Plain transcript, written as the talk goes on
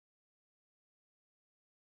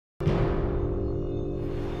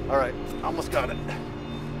All right, almost got it.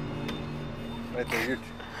 Right there,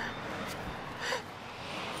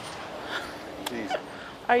 Jeez.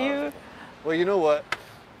 Are you? Well, you know what?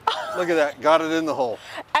 Look at that, got it in the hole.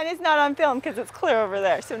 And it's not on film because it's clear over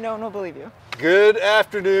there, so no one will believe you. Good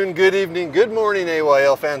afternoon, good evening, good morning,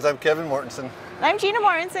 AYL fans. I'm Kevin Mortensen. I'm Gina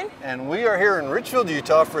Mortensen. And we are here in Richfield,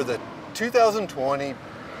 Utah for the 2020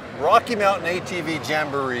 Rocky Mountain ATV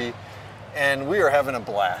Jamboree, and we are having a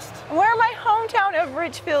blast. We're in my hometown of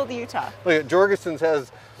Richfield, Utah. Look at Jorgensen's has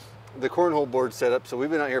the cornhole board set up, so we've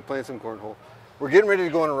been out here playing some cornhole. We're getting ready to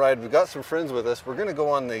go on a ride. We've got some friends with us. We're gonna go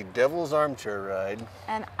on the Devil's Armchair ride.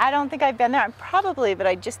 And I don't think I've been there. Probably, but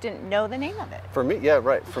I just didn't know the name of it. For me, yeah,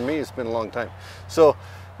 right. For me, it's been a long time. So,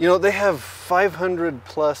 you know, they have 500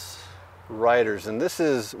 plus riders, and this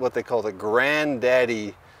is what they call the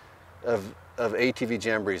granddaddy of ATV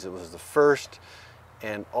Jamborees. It was the first,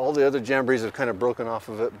 and all the other Jamborees have kind of broken off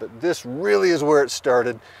of it, but this really is where it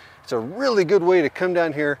started. It's a really good way to come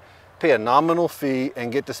down here, pay a nominal fee,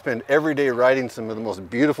 and get to spend every day riding some of the most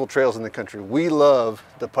beautiful trails in the country. We love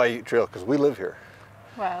the Paiute Trail because we live here.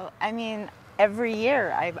 Well, I mean, every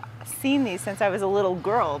year I've seen these since I was a little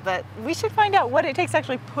girl, but we should find out what it takes to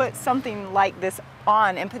actually put something like this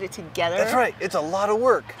on and put it together. That's right, it's a lot of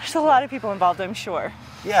work. There's a lot of people involved, I'm sure.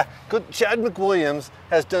 Yeah, good. Chad McWilliams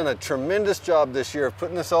has done a tremendous job this year of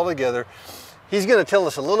putting this all together. He's going to tell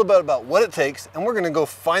us a little bit about what it takes, and we're going to go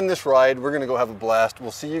find this ride. We're going to go have a blast.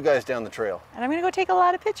 We'll see you guys down the trail. And I'm going to go take a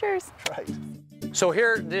lot of pictures. Right. So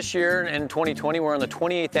here this year in 2020, we're on the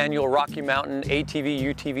 28th annual Rocky Mountain ATV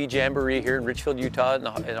UTV Jamboree here in Richfield, Utah, in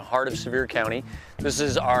the heart of Sevier County. This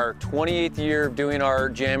is our 28th year of doing our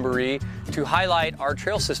Jamboree to highlight our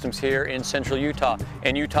trail systems here in central Utah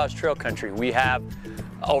and Utah's trail country. We have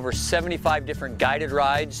over 75 different guided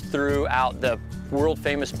rides throughout the world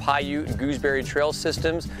famous Paiute and Gooseberry trail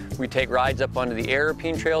systems. We take rides up onto the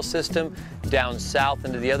Arapeen trail system, down south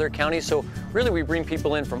into the other counties. So really we bring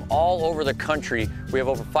people in from all over the country. We have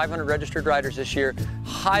over 500 registered riders this year,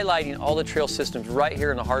 highlighting all the trail systems right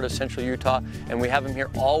here in the heart of central Utah, and we have them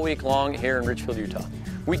here all week long here in Richfield, Utah.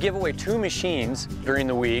 We give away 2 machines during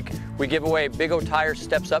the week. We give away Big O Tires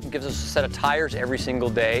steps up and gives us a set of tires every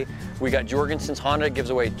single day. We got Jorgensen's Honda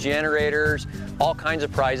gives away generators, all kinds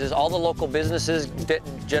of prizes. All the local businesses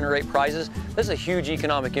generate prizes. This is a huge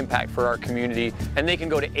economic impact for our community, and they can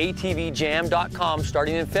go to atvjam.com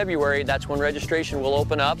starting in February. That's when registration will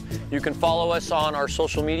open up. You can follow us on our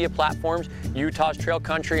social media platforms, Utah's Trail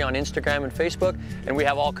Country on Instagram and Facebook, and we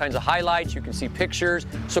have all kinds of highlights. You can see pictures.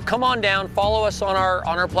 So come on down, follow us on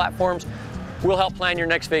our platforms. We'll help plan your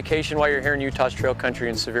next vacation while you're here in Utah's Trail Country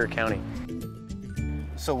in Sevier County.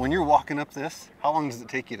 So when you're walking up this, how long does it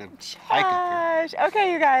take you to hike up here?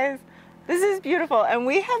 Okay, you guys, this is beautiful, and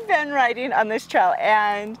we have been riding on this trail,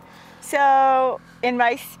 and so in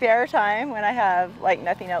my spare time when I have like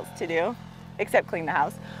nothing else to do except clean the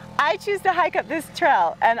house, I choose to hike up this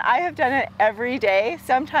trail, and I have done it every day,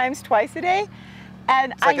 sometimes twice a day.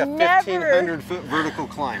 And it's like a 1,500-foot vertical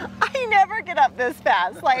climb. I never get up this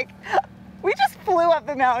fast. Like, we just flew up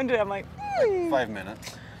the mountain, and I'm like, Like 5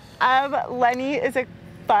 minutes. Lenny is a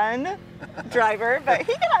fun driver, but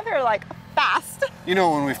he got up there like fast. You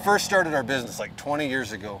know, when we first started our business like 20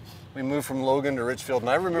 years ago, we moved from Logan to Richfield, and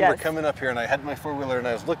I remember coming up here, and I had my four-wheeler, and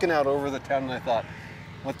I was looking out over the town, and I thought,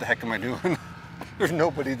 what the heck am I doing? There's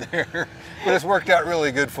nobody there, but it's worked out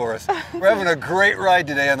really good for us. We're having a great ride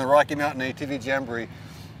today on the Rocky Mountain ATV Jamboree.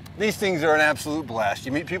 These things are an absolute blast.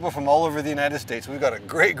 You meet people from all over the United States. We've got a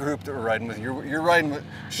great group that we're riding with. You're riding with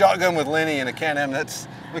shotgun with Lenny and a Can-Am. That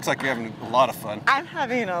looks like you're having a lot of fun. I'm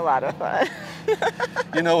having a lot of fun.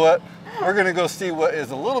 You know what? We're gonna go see what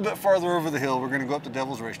is a little bit farther over the hill. We're gonna go up to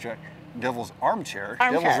Devil's Racetrack. Devil's Armchair.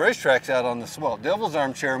 Devil's Racetrack's out on the swell. Devil's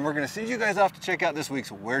Armchair, and we're gonna send you guys off to check out this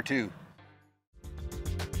week's Where To.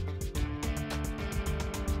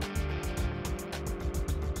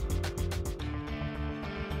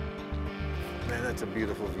 Man, that's a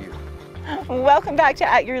beautiful view. Welcome back to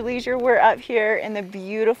At Your Leisure. We're up here in the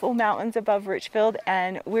beautiful mountains above Richfield,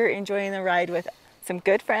 and we're enjoying the ride with some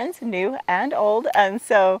good friends, new and old. And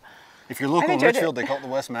so, if you're local in Richfield, they call it the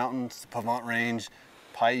West Mountains, Pavant Range,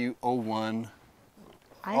 Paiute 01.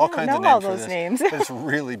 All kinds of names for this. Names. But it's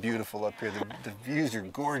really beautiful up here. The views are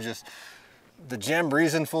gorgeous. The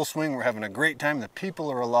Jamboree's in full swing. We're having a great time. The people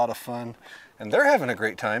are a lot of fun. And they're having a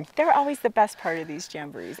great time. They're always the best part of these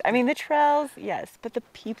jamborees. I mean, the trails, yes, but the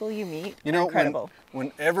people you meet, you know, incredible.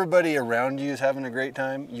 When everybody around you is having a great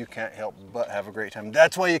time, you can't help but have a great time.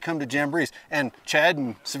 That's why you come to jamborees. And Chad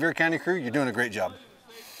and Sevier County crew, you're doing a great job.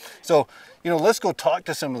 So, you know, let's go talk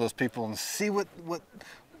to some of those people and see what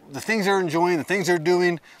the things they're enjoying, the things they're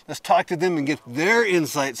doing. Let's talk to them and get their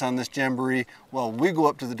insights on this Jamboree while we go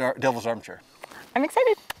up to the Devil's Armchair. I'm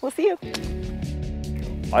excited. We'll see you.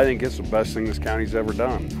 I think it's the best thing this county's ever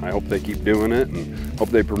done. I hope they keep doing it and hope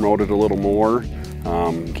they promote it a little more.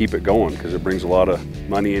 Keep it going, because it brings a lot of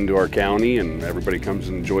money into our county and everybody comes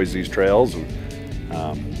and enjoys these trails, and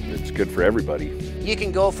it's good for everybody. You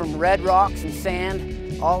can go from red rocks and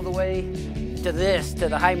sand all the way to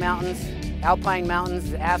the high mountains, alpine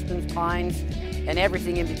mountains, aspens, pines, and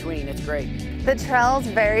everything in between. It's great. The trails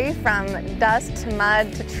vary from dust to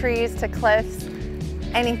mud to trees to cliffs.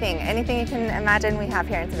 Anything you can imagine we have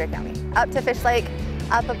here in Sevier County. Up to Fish Lake,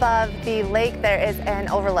 up above the lake, there is an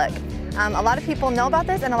overlook. A lot of people know about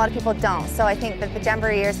this and a lot of people don't. So I think that the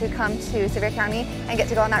Jamboreeers who come to Sevier County and get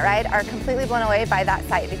to go on that ride are completely blown away by that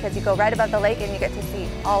sight, because you go right above the lake and you get to see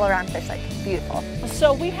all around Fish Lake. It's beautiful.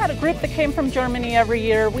 So we had a group that came from Germany every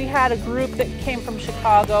year. We had a group that came from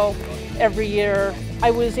Chicago every year.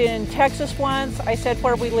 I was in Texas once. I said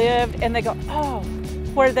where we lived and they go, oh,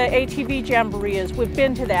 where the ATV Jamboree is. We've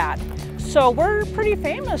been to that. So we're pretty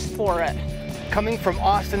famous for it. Coming from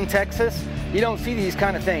Austin, Texas, you don't see these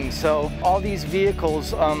kind of things. So all these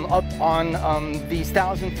vehicles up on these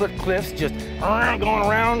 1,000-foot cliffs just going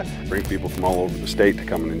around. Bring people from all over the state to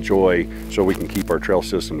come and enjoy, so we can keep our trail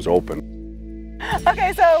systems open.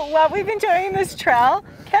 Okay, so while we've been enjoying this trail,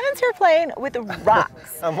 Kevin's here playing with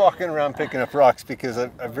rocks. I'm walking around picking up rocks because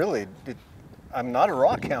I'm not a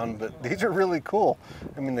rock hound, but these are really cool.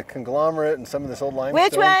 I mean, the conglomerate and some of this old limestone.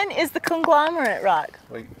 Which one is the conglomerate rock?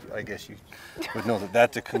 Well, I guess you would know that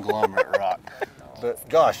that's a conglomerate rock. But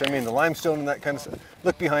gosh, I mean, the limestone and that kind of stuff.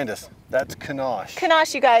 Look behind us. That's Kanosh.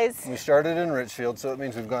 Kanosh, you guys. We started in Richfield, so it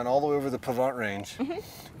means we've gone all the way over the Pavant Range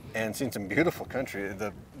and seen some beautiful country.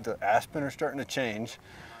 The aspen are starting to change.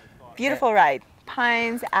 Beautiful ride.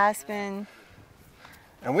 Pines, aspen.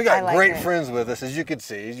 And we got great friends with us, as you could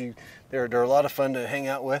see. They're a lot of fun to hang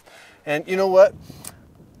out with. And you know what?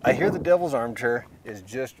 I hear the Devil's Armchair is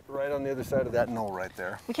just right on the other side of that knoll right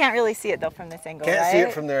there. We can't really see it though from this angle, Can't see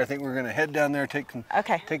it from there. I think we're going to head down there, take a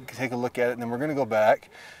look at it, and then we're going to go back,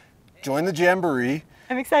 join the Jamboree.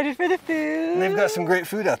 I'm excited for the food. And they've got some great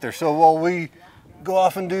food out there. So while we go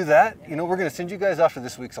off and do that, you know, we're going to send you guys off to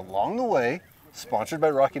this week's Along the Way, sponsored by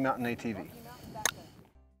Rocky Mountain ATV.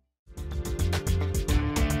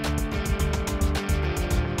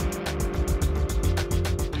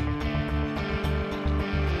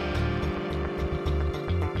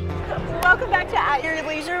 Welcome back to At Your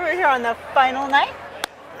Leisure. We're here on the final night.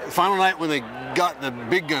 Final night when they got the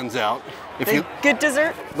big guns out. Good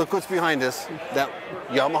dessert. Look what's behind us, that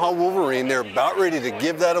Yamaha Wolverine. They're about ready to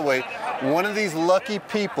give that away. One of these lucky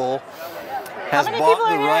people has bought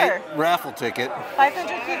the right raffle ticket.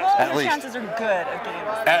 500 people? At least. Chances are good of getting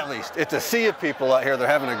this. At least. It's a sea of people out here. They're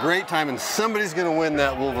having a great time, and somebody's going to win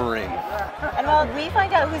that Wolverine. And while we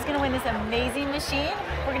find out who's going to win this amazing machine,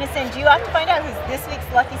 we're going to send you off to find out who's this week's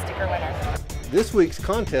Lucky Sticker winner. This week's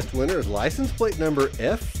contest winner is license plate number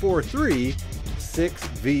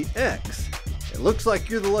F436VX. It looks like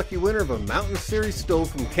you're the lucky winner of a Mountain Series stove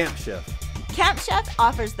from Camp Chef. Camp Chef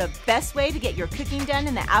offers the best way to get your cooking done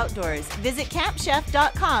in the outdoors. Visit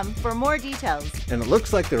campchef.com for more details. And it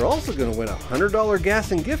looks like they're also going to win a $100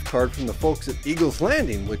 gas and gift card from the folks at Eagles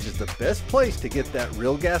Landing, which is the best place to get that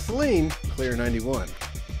real gasoline, Clear 91.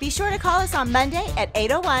 Be sure to call us on Monday at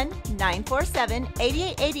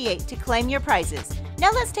 801-947-8888 to claim your prizes.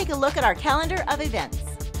 Now let's take a look at our calendar of events.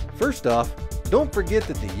 First off, don't forget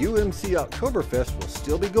that the UMC Oktoberfest will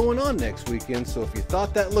still be going on next weekend, so if you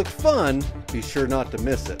thought that looked fun, be sure not to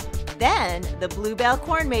miss it. Then, the Bluebell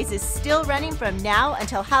Corn Maze is still running from now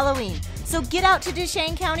until Halloween, so get out to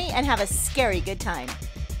Duchesne County and have a scary good time.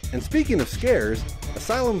 And speaking of scares,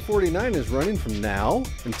 Asylum 49 is running from now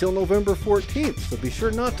until November 14th, so be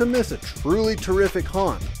sure not to miss a truly terrific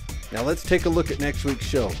haunt. Now let's take a look at next week's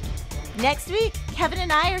show. Next week, Kevin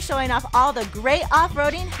and I are showing off all the great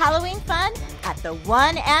off-roading Halloween fun at the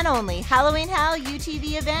one and only Halloween Hal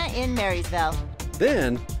UTV event in Marysville.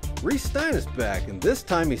 Then, Reece Stein is back, and this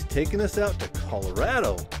time he's taking us out to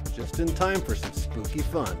Colorado, just in time for some spooky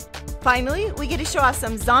fun. Finally, we get to show off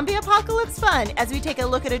some zombie apocalypse fun as we take a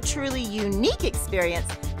look at a truly unique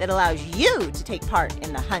experience that allows you to take part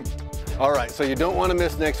in the hunt. All right, so you don't want to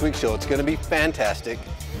miss next week's show. It's going to be fantastic.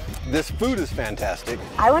 This food is fantastic.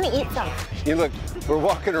 I want to eat some. You look, we're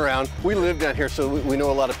walking around. We live down here, so we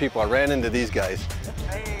know a lot of people. I ran into these guys.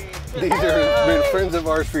 These are been friends of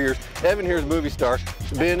ours for years. Evan here's a movie star.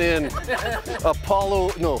 Been in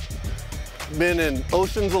been in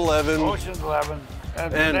Ocean's 11. Ocean's 11.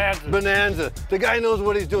 And Bonanza. The guy knows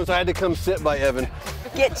what he's doing, so I had to come sit by Evan.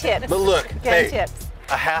 Get tips. But look, Get tips.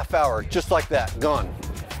 a half hour, just like that, gone.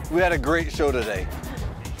 We had a great show today.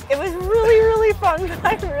 It was really, really fun, but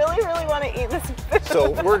I really, really want to eat this food.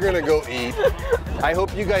 So we're gonna go eat. I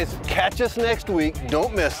hope you guys catch us next week.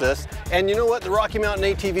 Don't miss us. And you know what? The Rocky Mountain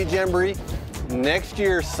ATV Jamboree, next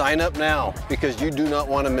year, sign up now because you do not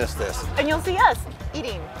want to miss this. And you'll see us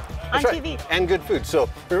eating on TV. And good food. So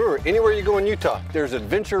remember, anywhere you go in Utah, there's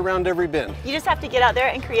adventure around every bend. You just have to get out there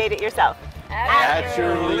and create it yourself. At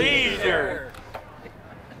your leisure.